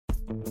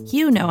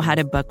You know how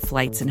to book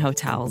flights and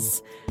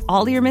hotels.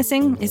 All you're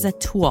missing is a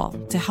tool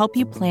to help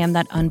you plan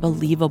that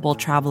unbelievable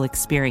travel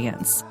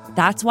experience.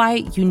 That's why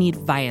you need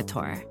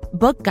Viator.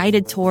 Book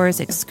guided tours,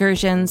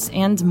 excursions,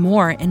 and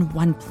more in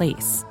one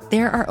place.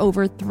 There are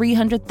over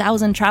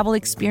 300,000 travel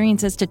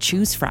experiences to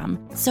choose from,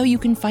 so you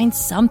can find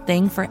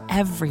something for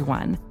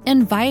everyone.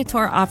 And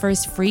Viator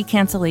offers free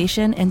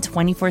cancellation and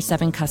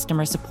 24/7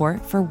 customer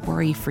support for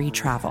worry-free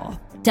travel.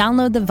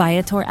 Download the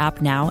Viator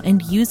app now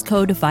and use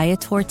code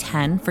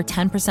Viator10 for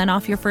 10%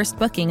 off your first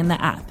booking in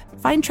the app.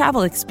 Find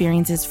travel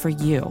experiences for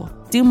you.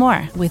 Do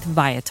more with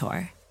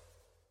Viator.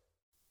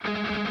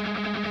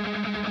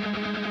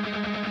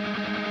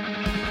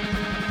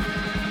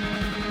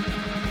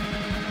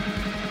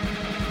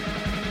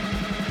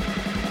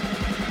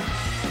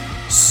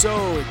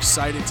 So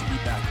excited to be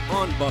back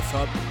on Buff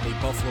Hub,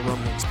 a Buffalo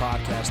Rumblings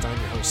podcast. I'm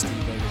your host,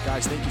 Steve Baker.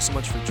 Guys, thank you so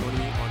much for joining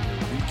me on your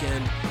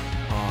weekend.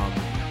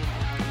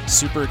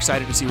 Super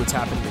excited to see what's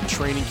happening in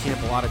training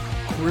camp. A lot of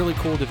really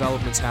cool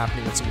developments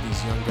happening with some of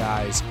these young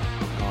guys.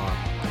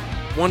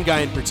 One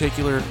guy in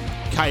particular,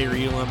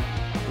 Kyrie Elam,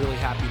 really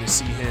happy to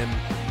see him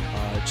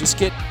just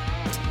get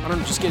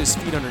his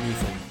feet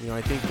underneath him. You know,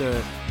 I think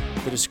the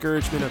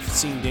discouragement of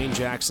seeing Dane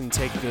Jackson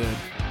take the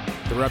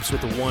reps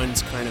with the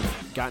ones kind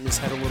of got in his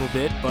head a little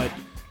bit, but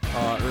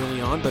early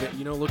on. But it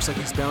looks like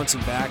he's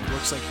bouncing back.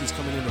 Looks like he's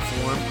coming into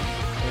form,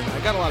 and I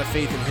got a lot of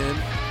faith in him.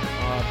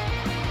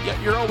 Yeah,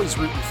 you're always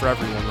rooting for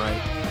everyone,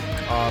 right?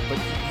 But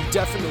you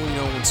definitely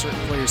know when certain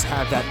players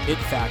have that it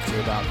factor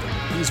about them.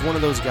 He's one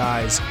of those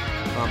guys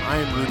I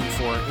am rooting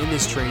for in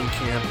this training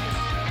camp.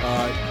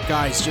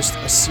 Guys, just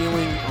a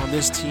ceiling on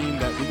this team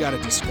that we got to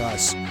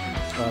discuss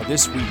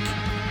this week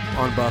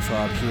on Buff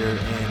Hub here.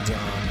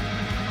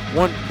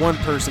 And one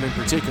person in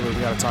particular we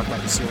got to talk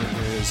about the ceiling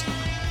here is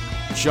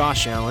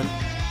Josh Allen.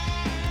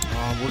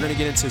 We're going to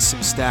get into some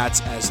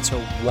stats as to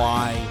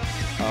why.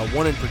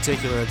 One in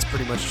particular that's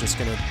pretty much just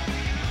going to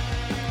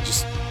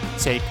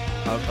take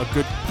a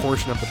good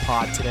portion of the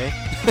pod today.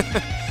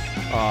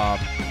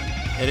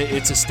 And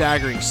it's a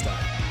staggering stat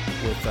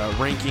with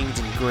rankings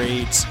and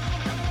grades.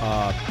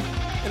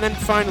 And then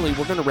finally,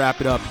 we're going to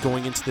wrap it up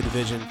going into the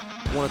division.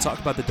 I want to talk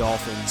about the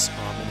Dolphins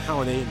and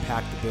how they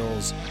impact the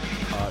Bills'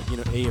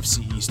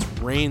 AFC East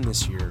reign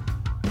this year.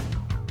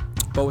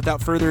 But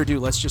without further ado,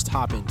 let's just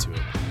hop into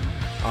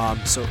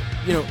it. So,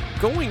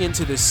 going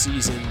into this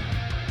season,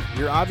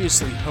 you're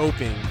obviously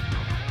hoping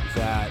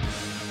that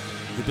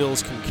the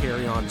Bills can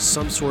carry on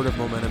some sort of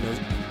momentum,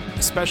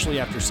 especially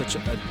after such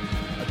a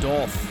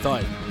dull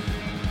thud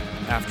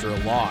after a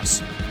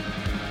loss.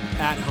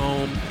 At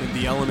home, in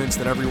the elements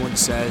that everyone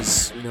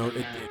says,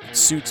 it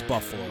suits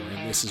Buffalo,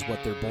 and this is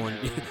what they're born.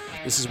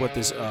 This is what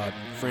this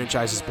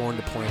franchise is born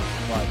to play on.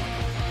 But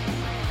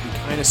we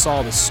kind of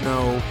saw the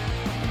snow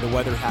and the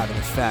weather have an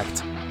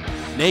effect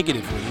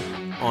negatively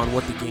on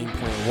what the game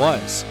plan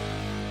was,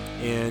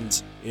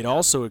 and it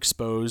also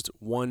exposed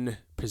one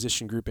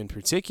position group in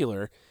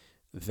particular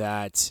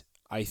that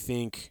I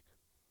think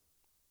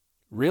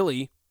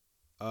really,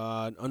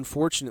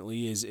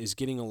 unfortunately, is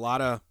getting a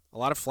lot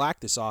of flack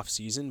this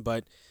offseason,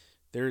 but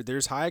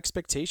there's high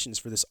expectations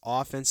for this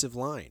offensive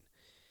line.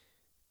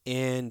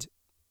 And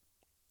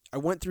I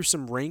went through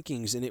some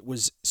rankings, and it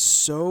was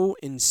so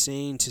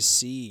insane to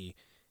see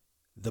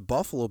the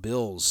Buffalo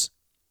Bills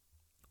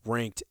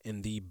ranked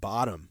in the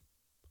bottom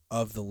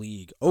of the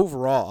league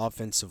overall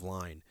offensive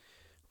line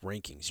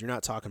rankings. You're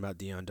not talking about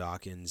Deion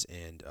Dawkins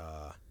and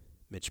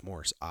Mitch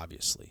Morse,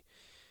 obviously.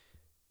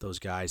 Those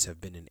guys have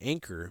been an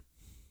anchor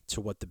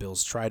to what the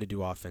Bills try to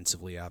do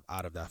offensively out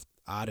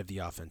of the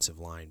offensive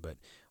line, but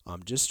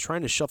just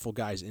trying to shuffle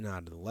guys in and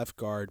out of the left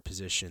guard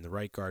position, the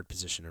right guard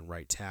position, and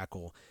right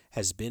tackle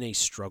has been a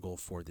struggle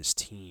for this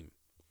team.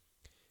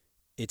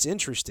 It's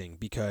interesting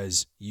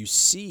because you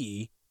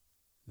see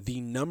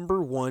the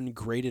number one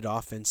graded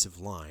offensive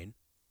line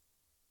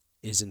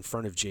is in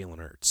front of Jalen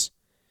Hurts,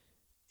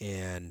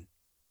 and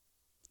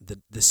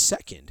the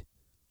second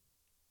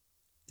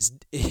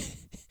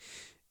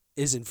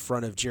is in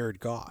front of Jared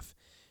Goff.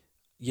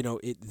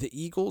 The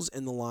Eagles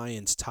and the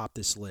Lions top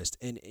this list,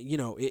 and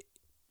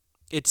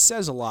it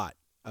says a lot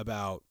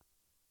about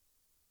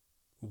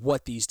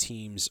what these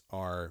teams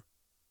are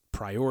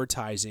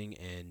prioritizing,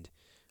 and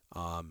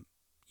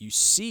you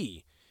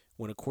see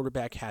when a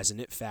quarterback has an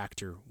it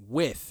factor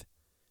with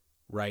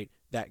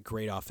that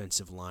great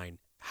offensive line,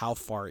 how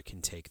far it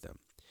can take them.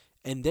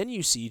 And then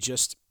you see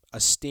just a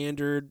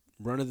standard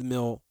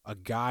run-of-the-mill, a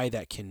guy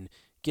that can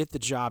get the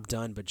job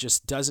done, but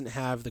just doesn't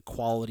have the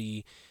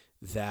quality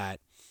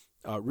that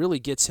really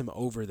gets him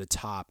over the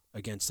top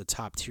against a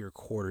top-tier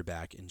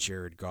quarterback in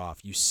Jared Goff.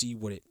 You see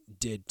what it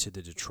did to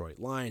the Detroit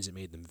Lions. It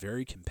made them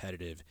very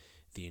competitive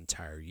the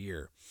entire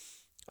year.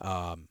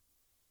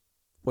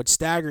 What's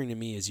staggering to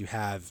me is you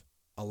have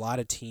a lot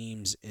of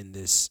teams in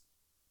this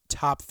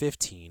top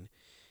 15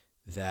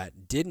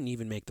 that didn't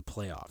even make the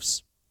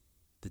playoffs.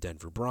 The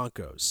Denver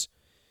Broncos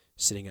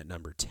sitting at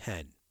number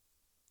 10,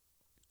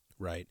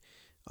 right?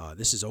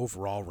 This is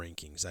overall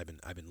rankings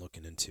I've been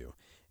looking into,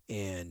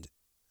 and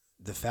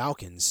the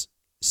Falcons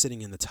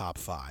sitting in the top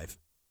 5,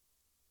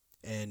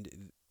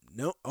 And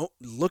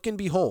look and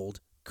behold,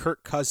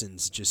 Kirk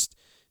Cousins just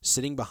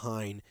sitting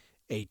behind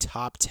a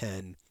top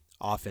 10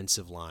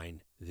 offensive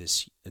line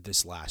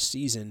this last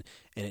season,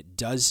 and it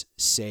does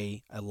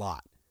say a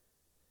lot,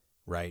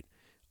 right,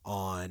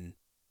 on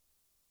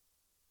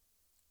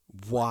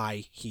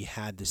why he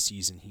had the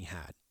season he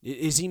had.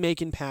 Is he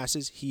making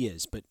passes? He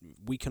is, but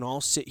we can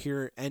all sit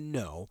here and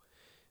know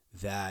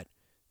that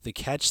the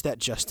catch that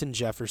Justin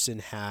Jefferson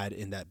had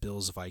in that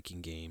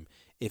Bills-Viking game,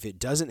 if it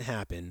doesn't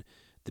happen,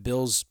 the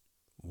Bills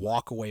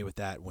walk away with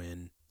that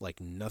win like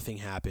nothing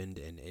happened,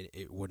 and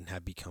it wouldn't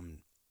have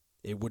became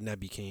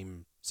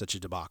such a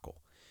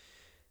debacle.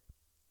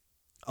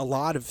 A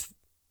lot of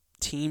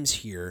teams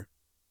here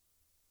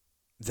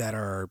that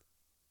are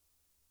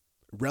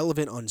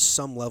relevant on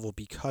some level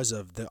because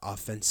of the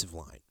offensive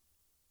line.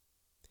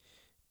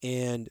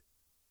 And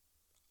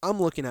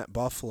I'm looking at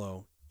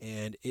Buffalo,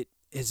 and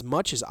as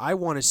much as I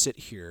want to sit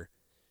here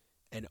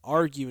and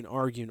argue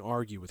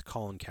with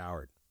Colin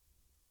Cowherd,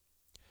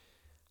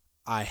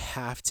 I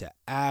have to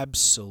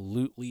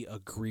absolutely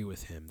agree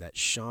with him that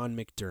Sean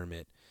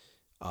McDermott,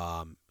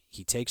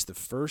 he takes the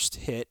first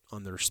hit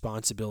on the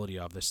responsibility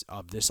of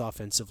this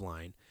offensive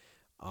line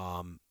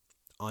on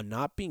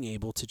not being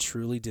able to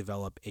truly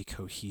develop a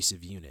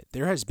cohesive unit.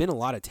 There has been a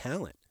lot of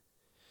talent,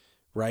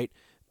 right?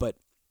 But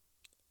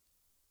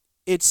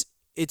it's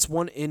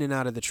one in and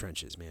out of the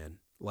trenches, man.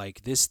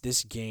 Like this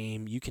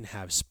game, you can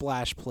have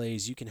splash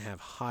plays, you can have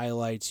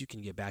highlights, you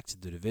can get back to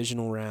the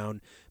divisional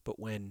round, but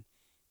when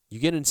you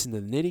get into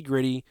the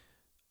nitty-gritty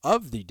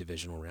of the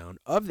divisional round,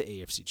 of the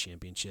AFC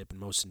Championship, and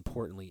most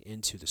importantly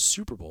into the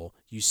Super Bowl,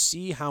 you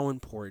see how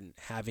important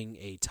having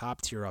a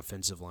top-tier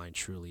offensive line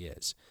truly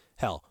is.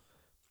 Hell,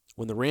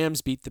 when the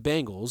Rams beat the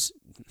Bengals,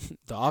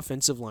 the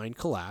offensive line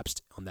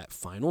collapsed on that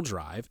final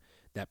drive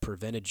that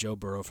prevented Joe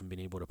Burrow from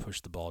being able to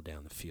push the ball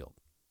down the field.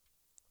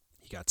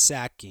 He got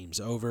sacked, game's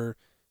over,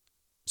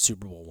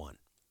 Super Bowl won.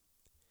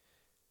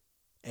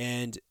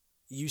 And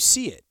you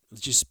see it,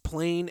 just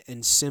plain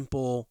and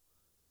simple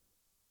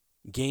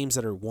games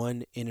that are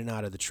won in and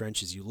out of the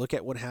trenches. You look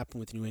at what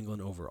happened with New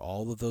England over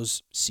all of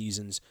those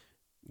seasons,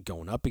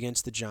 going up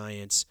against the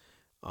Giants.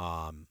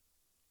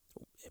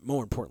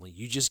 More importantly,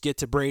 you just get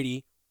to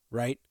Brady,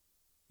 right?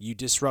 You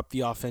disrupt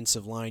the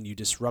offensive line, you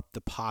disrupt the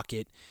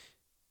pocket,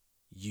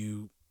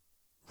 you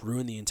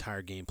ruin the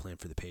entire game plan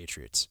for the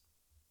Patriots.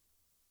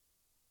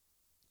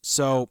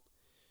 So,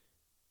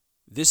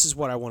 this is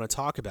what I want to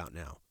talk about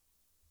now.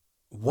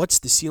 What's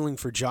the ceiling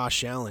for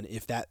Josh Allen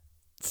if that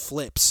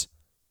flips?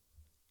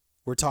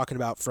 We're talking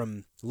about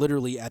from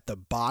literally at the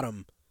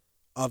bottom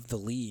of the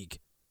league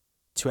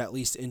to at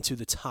least into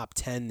the top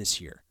 10 this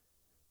year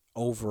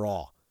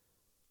overall.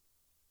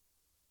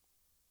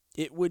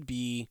 It would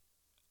be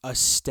a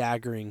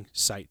staggering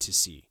sight to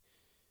see.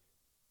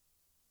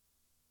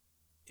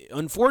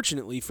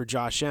 Unfortunately for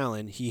Josh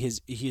Allen, he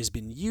has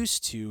been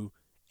used to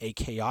a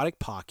chaotic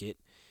pocket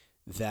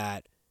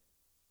that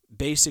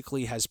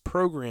basically has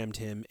programmed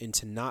him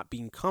into not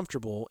being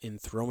comfortable in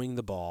throwing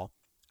the ball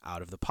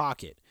out of the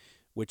pocket,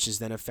 which has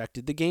then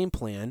affected the game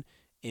plan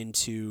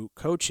into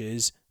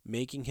coaches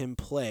making him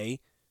play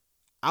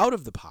out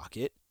of the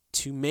pocket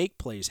to make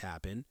plays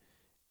happen,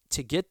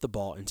 to get the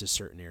ball into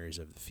certain areas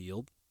of the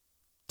field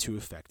to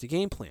affect a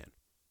game plan.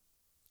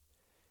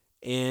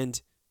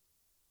 And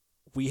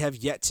we have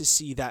yet to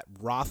see that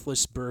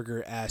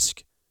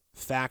Roethlisberger-esque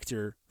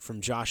factor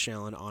from Josh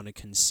Allen on a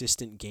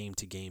consistent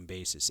game-to-game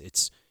basis.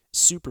 It's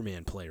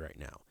Superman play right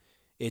now.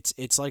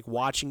 It's like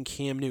watching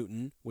Cam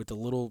Newton with a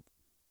little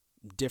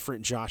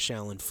different Josh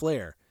Allen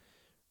flair,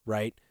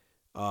 right?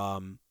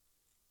 And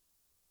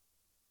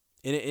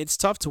it's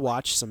tough to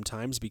watch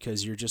sometimes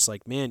because you're just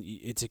like, man,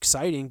 it's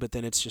exciting, but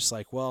then it's just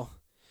like, well,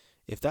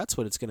 if that's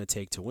what it's going to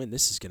take to win,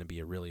 this is going to be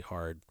a really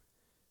hard,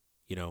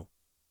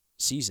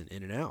 season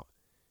in and out.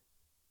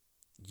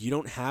 You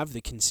don't have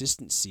the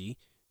consistency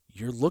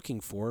you're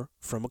looking for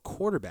from a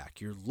quarterback.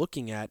 You're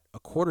looking at a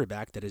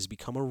quarterback that has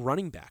become a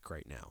running back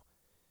right now.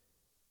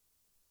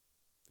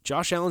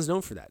 Josh Allen's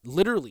known for that.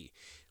 Literally,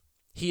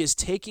 he is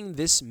taking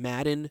this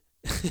Madden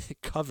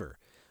cover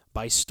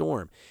by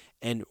storm.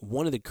 And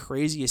one of the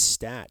craziest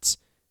stats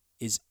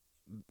is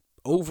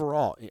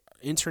overall,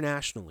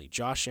 internationally,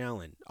 Josh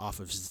Allen, off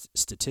of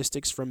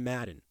statistics from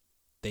Madden,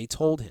 they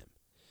told him,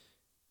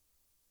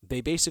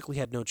 they basically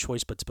had no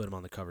choice but to put him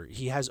on the cover.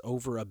 He has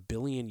over 1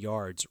 billion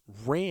yards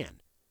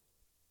ran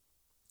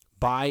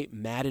by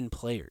Madden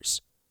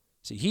players.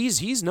 See,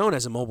 he's known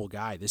as a mobile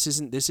guy. This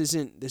isn't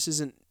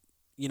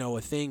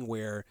a thing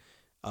where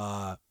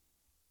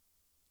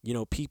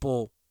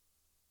people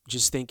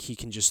just think he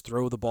can just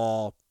throw the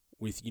ball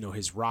with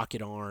his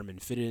rocket arm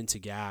and fit it into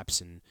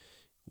gaps and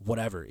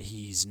whatever.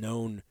 He's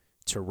known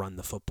to run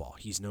the football.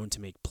 He's known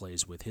to make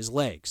plays with his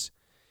legs.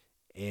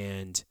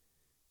 And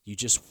you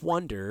just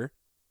wonder,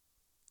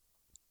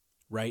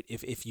 right,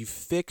 if you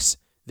fix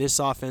this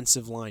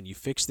offensive line, you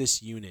fix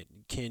this unit,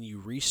 can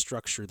you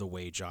restructure the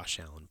way Josh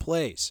Allen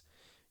plays?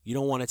 You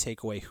don't want to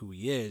take away who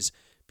he is,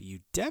 but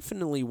you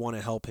definitely want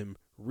to help him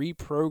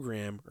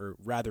reprogram, or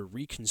rather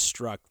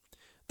reconstruct,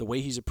 the way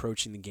he's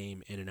approaching the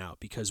game in and out.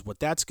 Because what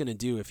that's going to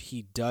do, if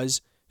he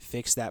does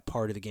fix that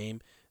part of the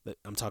game,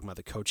 I'm talking about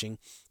the coaching,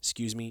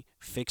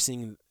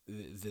 fixing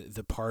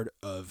the part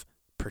of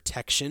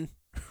protection,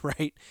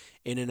 right,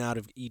 in and out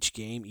of each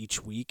game,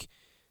 each week,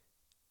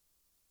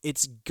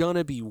 it's going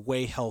to be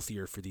way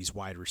healthier for these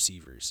wide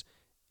receivers.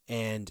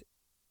 And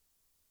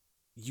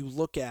you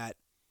look at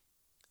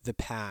the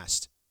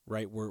past,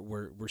 right,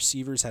 where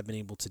receivers have been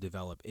able to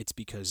develop, it's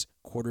because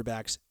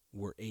quarterbacks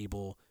were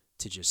able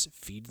to just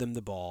feed them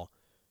the ball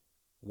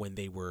when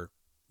they were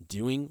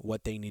doing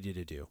what they needed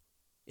to do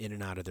in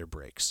and out of their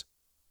breaks.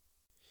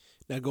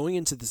 Now, going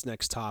into this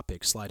next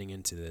topic, sliding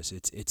into this,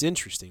 it's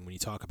interesting when you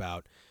talk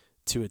about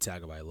Tua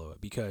Tagovailoa,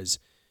 because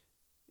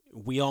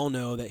we all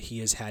know that he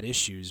has had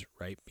issues,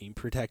 right, being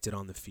protected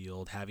on the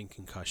field, having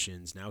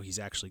concussions. Now he's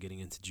actually getting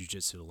into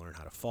jiu-jitsu to learn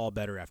how to fall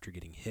better after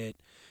getting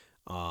hit,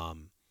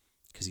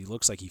 because he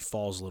looks like he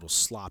falls a little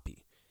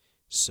sloppy.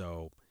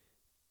 So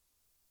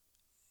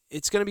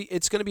it's gonna be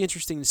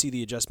interesting to see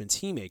the adjustments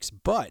he makes.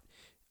 But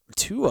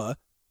Tua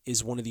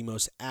is one of the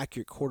most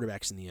accurate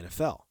quarterbacks in the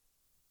NFL.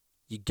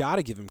 You got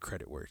to give him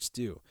credit where it's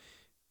due.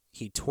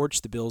 He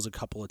torched the Bills a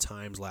couple of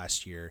times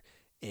last year,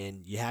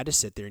 and you had to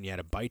sit there and you had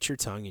to bite your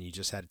tongue and you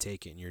just had to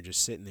take it. And you're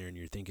just sitting there and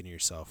you're thinking to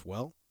yourself,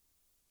 well,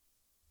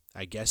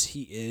 I guess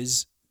he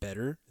is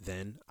better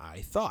than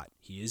I thought.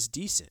 He is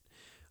decent,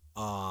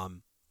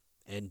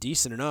 and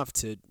decent enough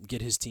to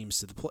get his team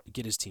to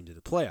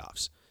the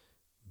playoffs.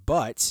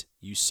 But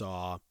you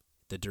saw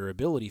the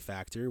durability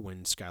factor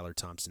when Skylar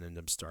Thompson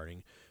ended up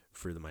starting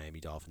for the Miami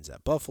Dolphins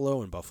at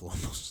Buffalo, and Buffalo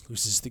almost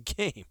loses the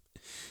game.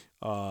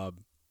 You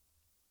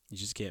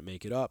just can't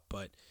make it up.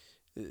 But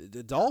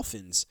the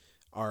Dolphins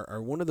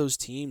are one of those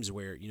teams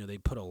where, you know, they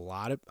put a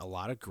lot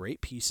of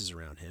great pieces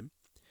around him,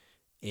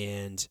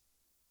 and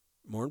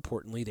more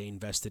importantly, they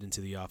invested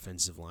into the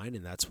offensive line,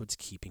 and that's what's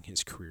keeping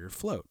his career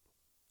afloat.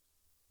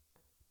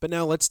 But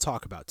now let's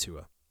talk about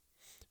Tua,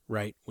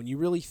 right? When you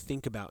really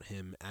think about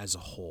him as a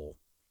whole,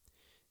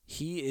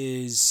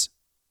 he is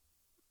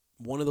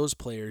one of those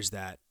players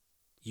that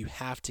you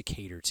have to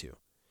cater to.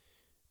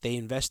 They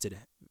invested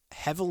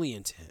heavily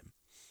into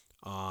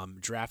him,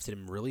 drafted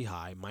him really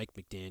high. Mike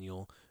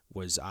McDaniel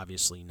was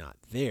obviously not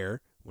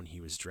there when he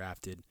was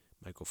drafted.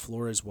 Michael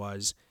Flores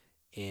was,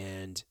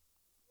 and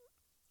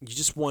you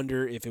just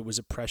wonder if it was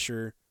a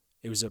pressure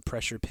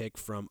pick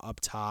from up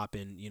top,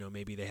 and, you know,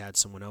 maybe they had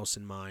someone else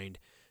in mind.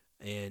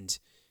 And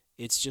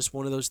it's just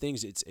one of those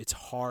things. It's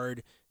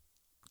hard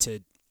to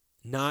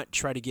not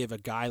try to give a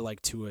guy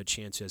like Tua a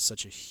chance who has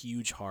such a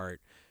huge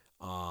heart,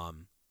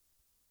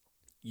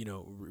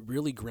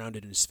 really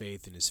grounded in his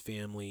faith and his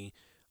family,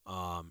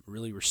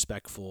 really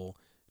respectful,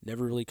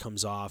 never really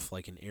comes off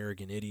like an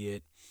arrogant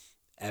idiot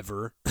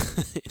ever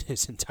in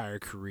his entire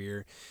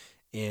career.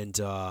 And,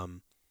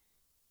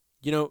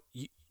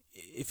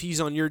 if he's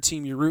on your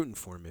team, you're rooting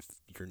for him. If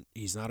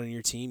he's not on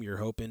your team, you're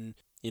hoping,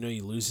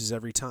 he loses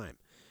every time.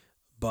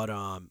 But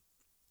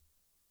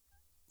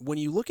when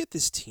you look at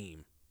this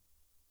team,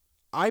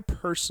 I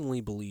personally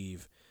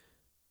believe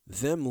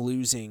them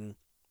losing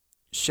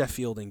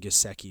Sheffield and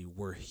Gesicki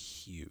were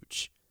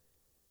huge.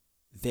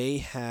 They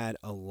had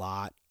a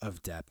lot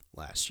of depth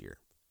last year.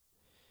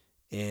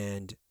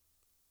 And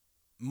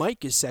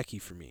Mike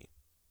Gesicki, for me,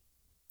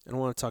 I don't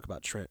want to talk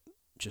about Trent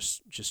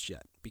just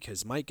yet,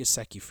 because Mike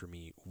Gesicki, for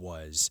me,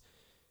 was,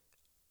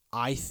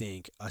 I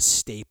think, a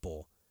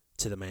staple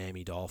to the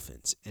Miami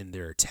Dolphins in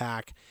their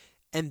attack.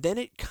 And then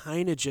it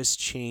kind of just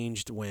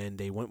changed when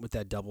they went with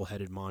that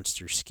double-headed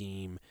monster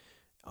scheme.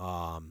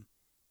 Don't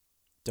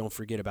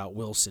forget about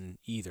Wilson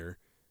either,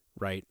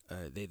 right?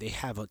 They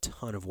have a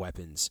ton of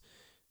weapons,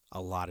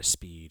 a lot of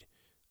speed,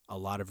 a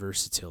lot of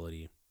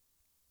versatility.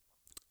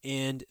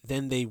 And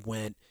then they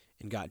went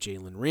and got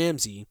Jalen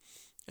Ramsey,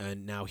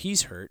 and now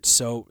he's hurt.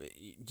 So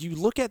you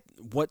look at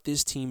what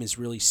this team is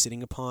really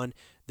sitting upon.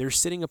 They're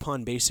sitting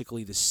upon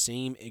basically the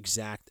same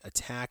exact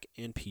attack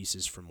and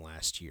pieces from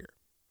last year,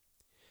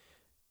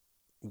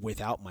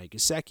 without Mike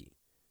Gesicki.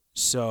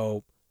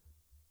 So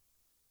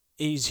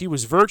he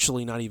was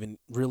virtually not even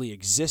really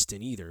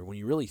existent either. When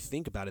you really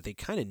think about it, they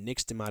kind of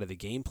nixed him out of the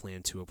game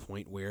plan to a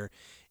point where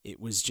it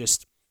was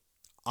just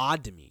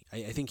odd to me.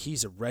 I think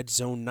he's a red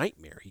zone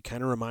nightmare. He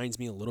kind of reminds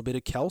me a little bit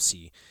of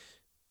Kelsey.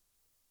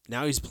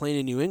 Now he's playing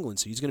in New England,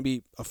 so he's going to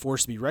be a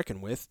force to be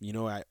reckoned with.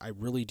 I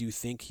really do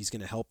think he's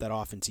going to help that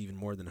offense even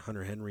more than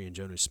Hunter Henry and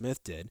Jonnu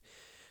Smith did.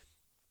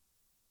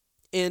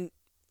 And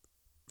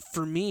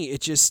for me,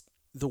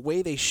 the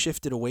way they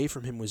shifted away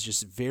from him was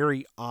just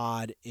very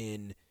odd.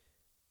 In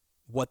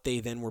what they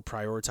then were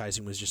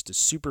prioritizing was just a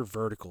super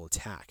vertical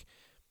attack.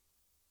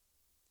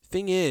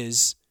 Thing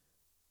is,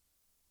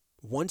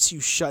 once you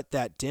shut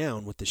that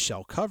down with the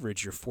shell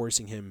coverage, you're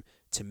forcing him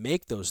to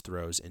make those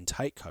throws in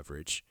tight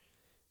coverage.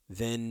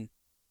 Then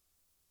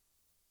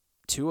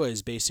Tua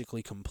is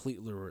basically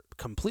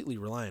completely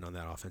reliant on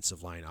that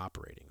offensive line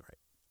operating, right?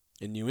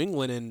 And New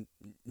England and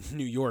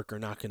New York they're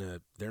not going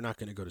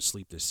to go to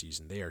sleep this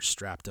season. They are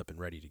strapped up and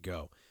ready to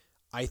go.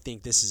 I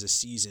think this is a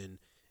season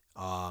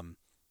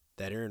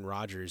that Aaron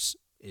Rodgers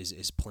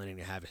is planning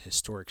to have a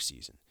historic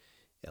season.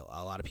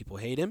 A lot of people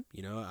hate him.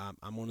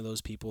 I'm one of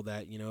those people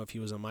that, if he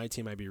was on my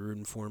team, I'd be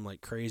rooting for him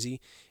like crazy.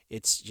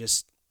 It's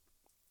just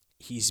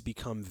he's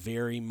become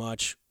very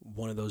much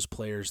one of those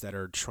players that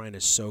are trying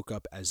to soak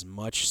up as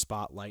much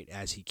spotlight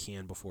as he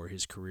can before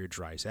his career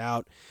dries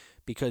out.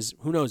 Because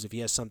who knows if he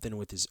has something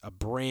with a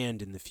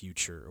brand in the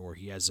future, or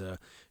he has a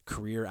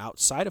career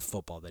outside of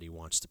football that he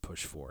wants to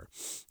push for.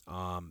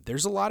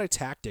 There's a lot of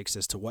tactics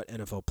as to what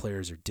NFL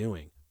players are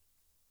doing.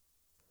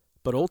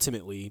 But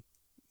ultimately,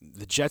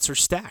 the Jets are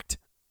stacked.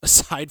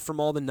 Aside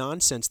from all the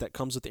nonsense that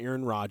comes with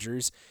Aaron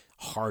Rodgers,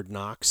 Hard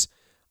Knocks,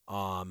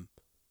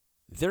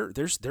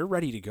 they're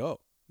ready to go.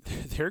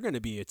 They're going to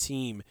be a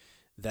team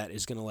that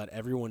is going to let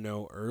everyone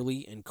know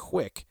early and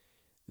quick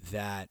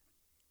that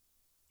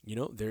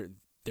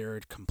they're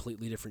a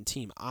completely different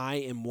team. I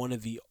am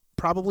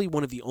probably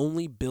one of the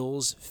only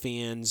Bills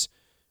fans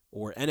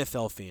or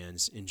NFL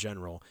fans in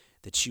general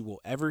that you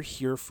will ever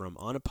hear from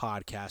on a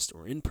podcast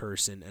or in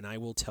person, and I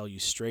will tell you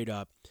straight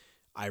up,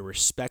 I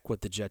respect what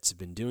the Jets have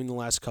been doing the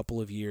last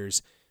couple of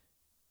years.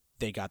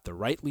 They got the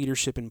right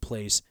leadership in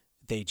place.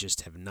 They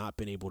just have not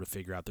been able to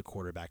figure out the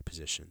quarterback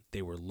position.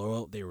 They were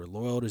loyal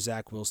to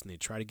Zach Wilson. They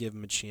tried to give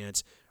him a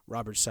chance.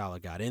 Robert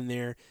Saleh got in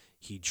there.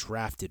 He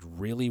drafted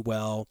really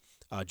well.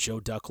 Joe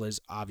Douglas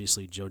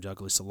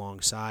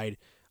alongside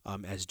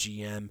as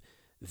GM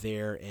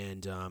there.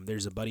 And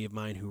there's a buddy of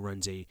mine who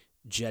runs a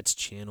Jets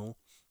channel.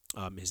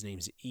 His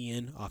name's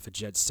Ian off of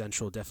Jets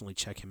Central. Definitely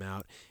check him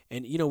out.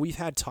 And, we've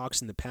had talks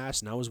in the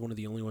past, and I was one of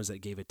the only ones that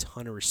gave a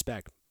ton of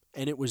respect.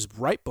 And it was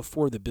right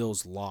before the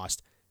Bills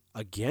lost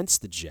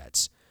against the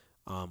Jets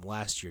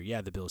last year.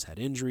 Yeah, the Bills had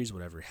injuries,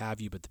 whatever have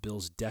you, but the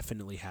Bills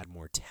definitely had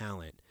more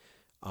talent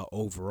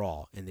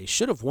overall. And they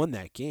should have won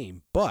that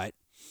game, but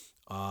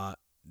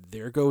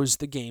there goes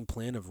the game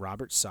plan of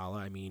Robert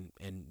Saleh,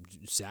 and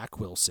Zach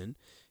Wilson.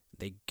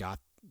 They got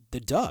the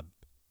dub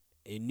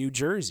in New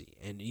Jersey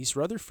and East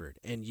Rutherford,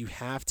 and you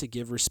have to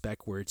give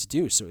respect where it's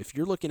due. So if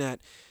you're looking at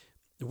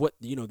what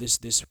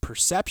this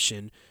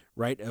perception,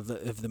 right,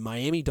 of the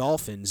Miami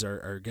Dolphins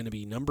are going to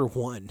be number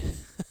one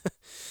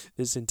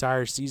this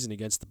entire season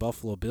against the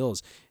Buffalo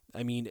Bills,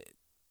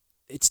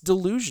 it's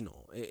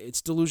delusional.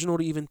 It's delusional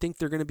to even think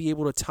they're going to be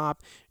able to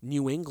top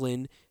New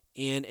England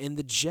and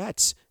the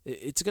Jets.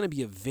 It's going to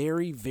be a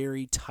very,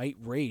 very tight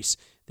race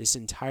this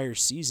entire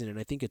season, and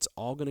I think it's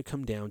all going to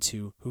come down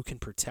to who can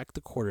protect the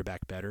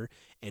quarterback better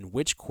and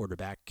which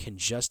quarterback can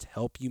just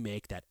help you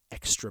make that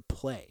extra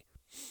play.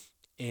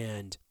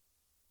 And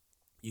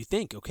you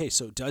think, okay,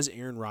 so does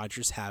Aaron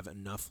Rodgers have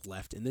enough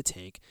left in the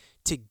tank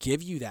to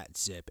give you that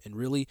zip? And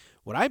really,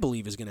 what I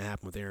believe is going to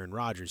happen with Aaron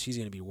Rodgers, he's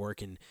going to be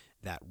working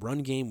that run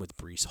game with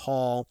Breece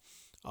Hall,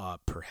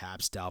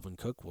 perhaps Dalvin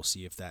Cook. We'll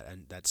see if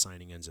that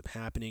signing ends up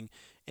happening.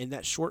 And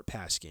that short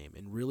pass game,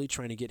 and really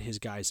trying to get his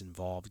guys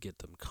involved, get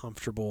them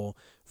comfortable,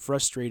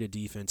 frustrate a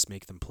defense,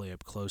 make them play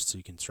up close so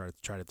you can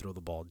try to throw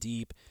the ball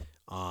deep.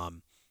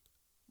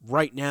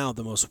 Right now,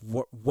 the most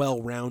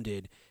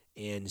well-rounded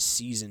and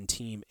seasoned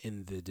team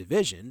in the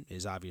division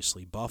is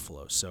obviously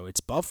Buffalo. So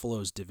it's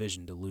Buffalo's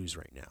division to lose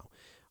right now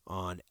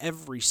on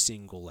every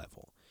single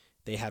level.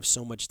 They have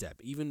so much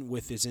depth. Even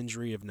with this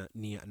injury of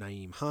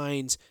Nyheim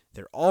Hines,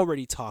 they're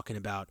already talking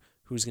about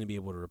who's going to be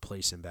able to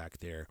replace him back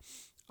there.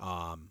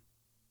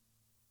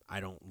 I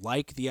don't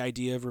like the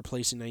idea of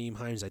replacing Nyheim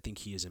Hines. I think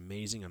he is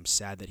amazing. I'm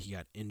sad that he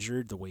got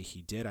injured the way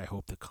he did. I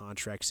hope the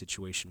contract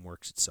situation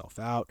works itself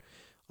out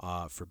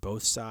for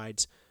both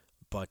sides.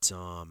 But,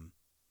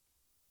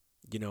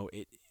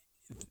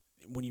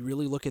 when you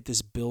really look at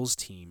this Bills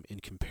team in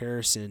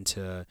comparison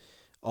to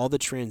all the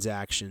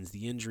transactions,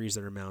 the injuries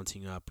that are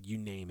mounting up, you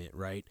name it,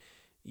 right?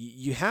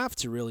 You have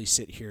to really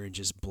sit here and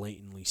just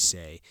blatantly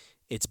say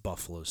it's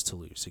Buffalo's to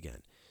lose again.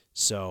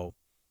 So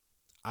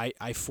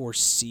I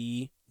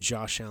foresee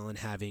Josh Allen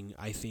having,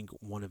 I think,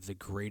 one of the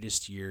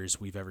greatest years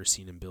we've ever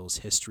seen in Bills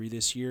history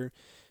this year.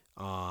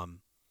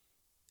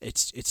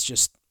 It's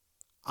just,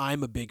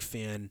 I'm a big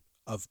fan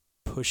of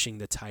pushing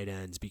the tight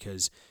ends,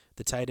 because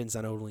the tight ends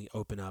not only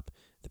open up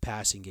the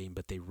passing game,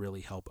 but they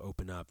really help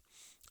open up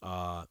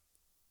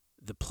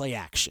the play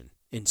action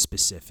in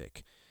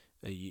specific.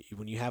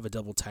 When you have a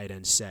double tight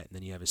end set and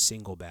then you have a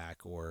single back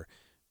or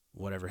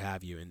whatever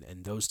have you,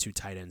 and those two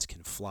tight ends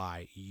can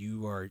fly,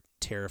 you are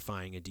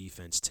terrifying a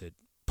defense to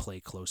play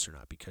close or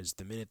not, because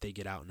the minute they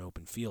get out in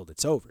open field,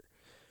 it's over.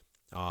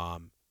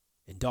 And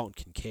Dalton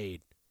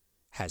Kincaid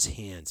has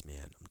hands,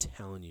 man. I'm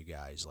telling you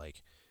guys,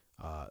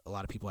 a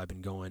lot of people have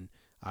been going,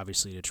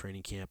 obviously, to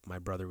training camp. My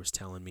brother was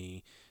telling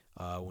me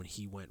when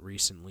he went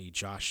recently,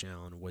 Josh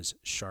Allen was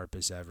sharp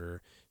as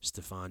ever.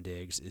 Stephon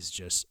Diggs is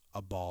just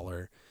a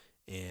baller.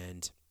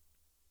 And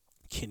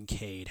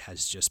Kincaid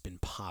has just been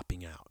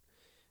popping out.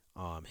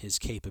 His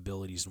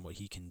capabilities and what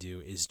he can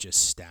do is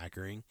just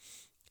staggering.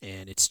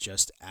 And it's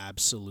just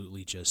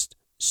absolutely just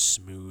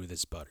smooth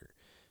as butter.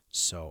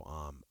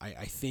 So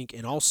I think,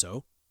 and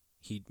also,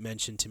 he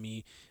mentioned to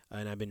me,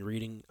 and I've been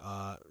reading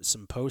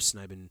some posts,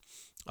 and I've been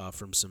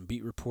from some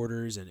beat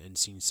reporters and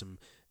seen some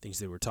things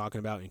they were talking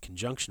about in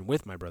conjunction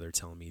with my brother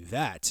telling me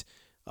that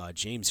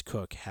James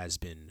Cook has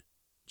been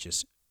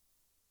just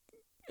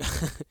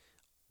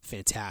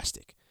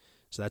fantastic.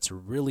 So that's a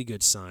really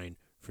good sign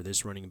for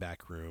this running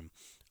back room.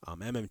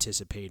 I'm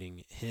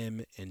anticipating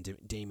him and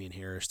Damian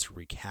Harris to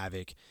wreak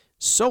havoc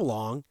so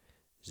long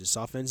as this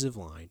offensive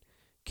line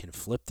can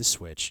flip the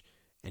switch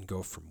and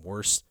go from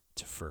worst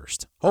to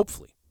first.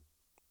 Hopefully.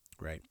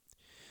 Right?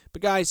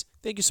 But guys,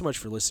 thank you so much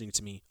for listening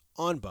to me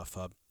on Buff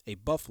Hub, a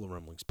Buffalo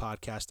Rumblings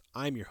podcast.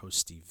 I'm your host,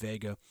 Steve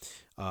Vega.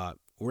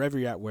 Wherever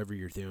you're at, whatever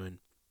you're doing,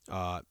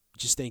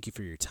 just thank you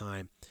for your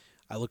time.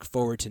 I look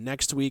forward to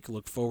next week.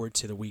 Look forward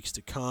to the weeks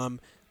to come.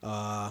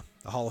 The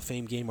Hall of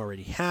Fame game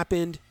already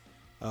happened.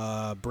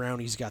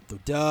 Brownies got the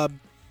dub.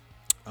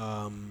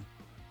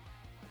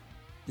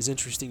 It's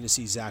interesting to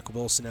see Zach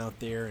Wilson out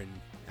there and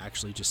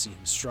actually just see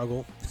him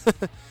struggle.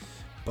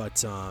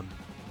 But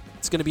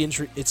it's going to be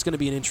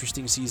an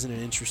interesting season,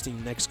 an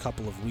interesting next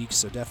couple of weeks.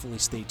 So definitely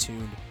stay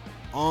tuned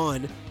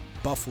on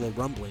Buffalo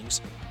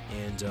Rumblings.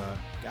 And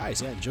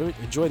guys,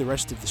 enjoy the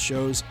rest of the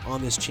shows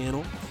on this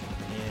channel.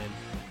 And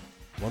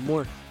one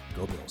more,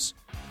 go Bills.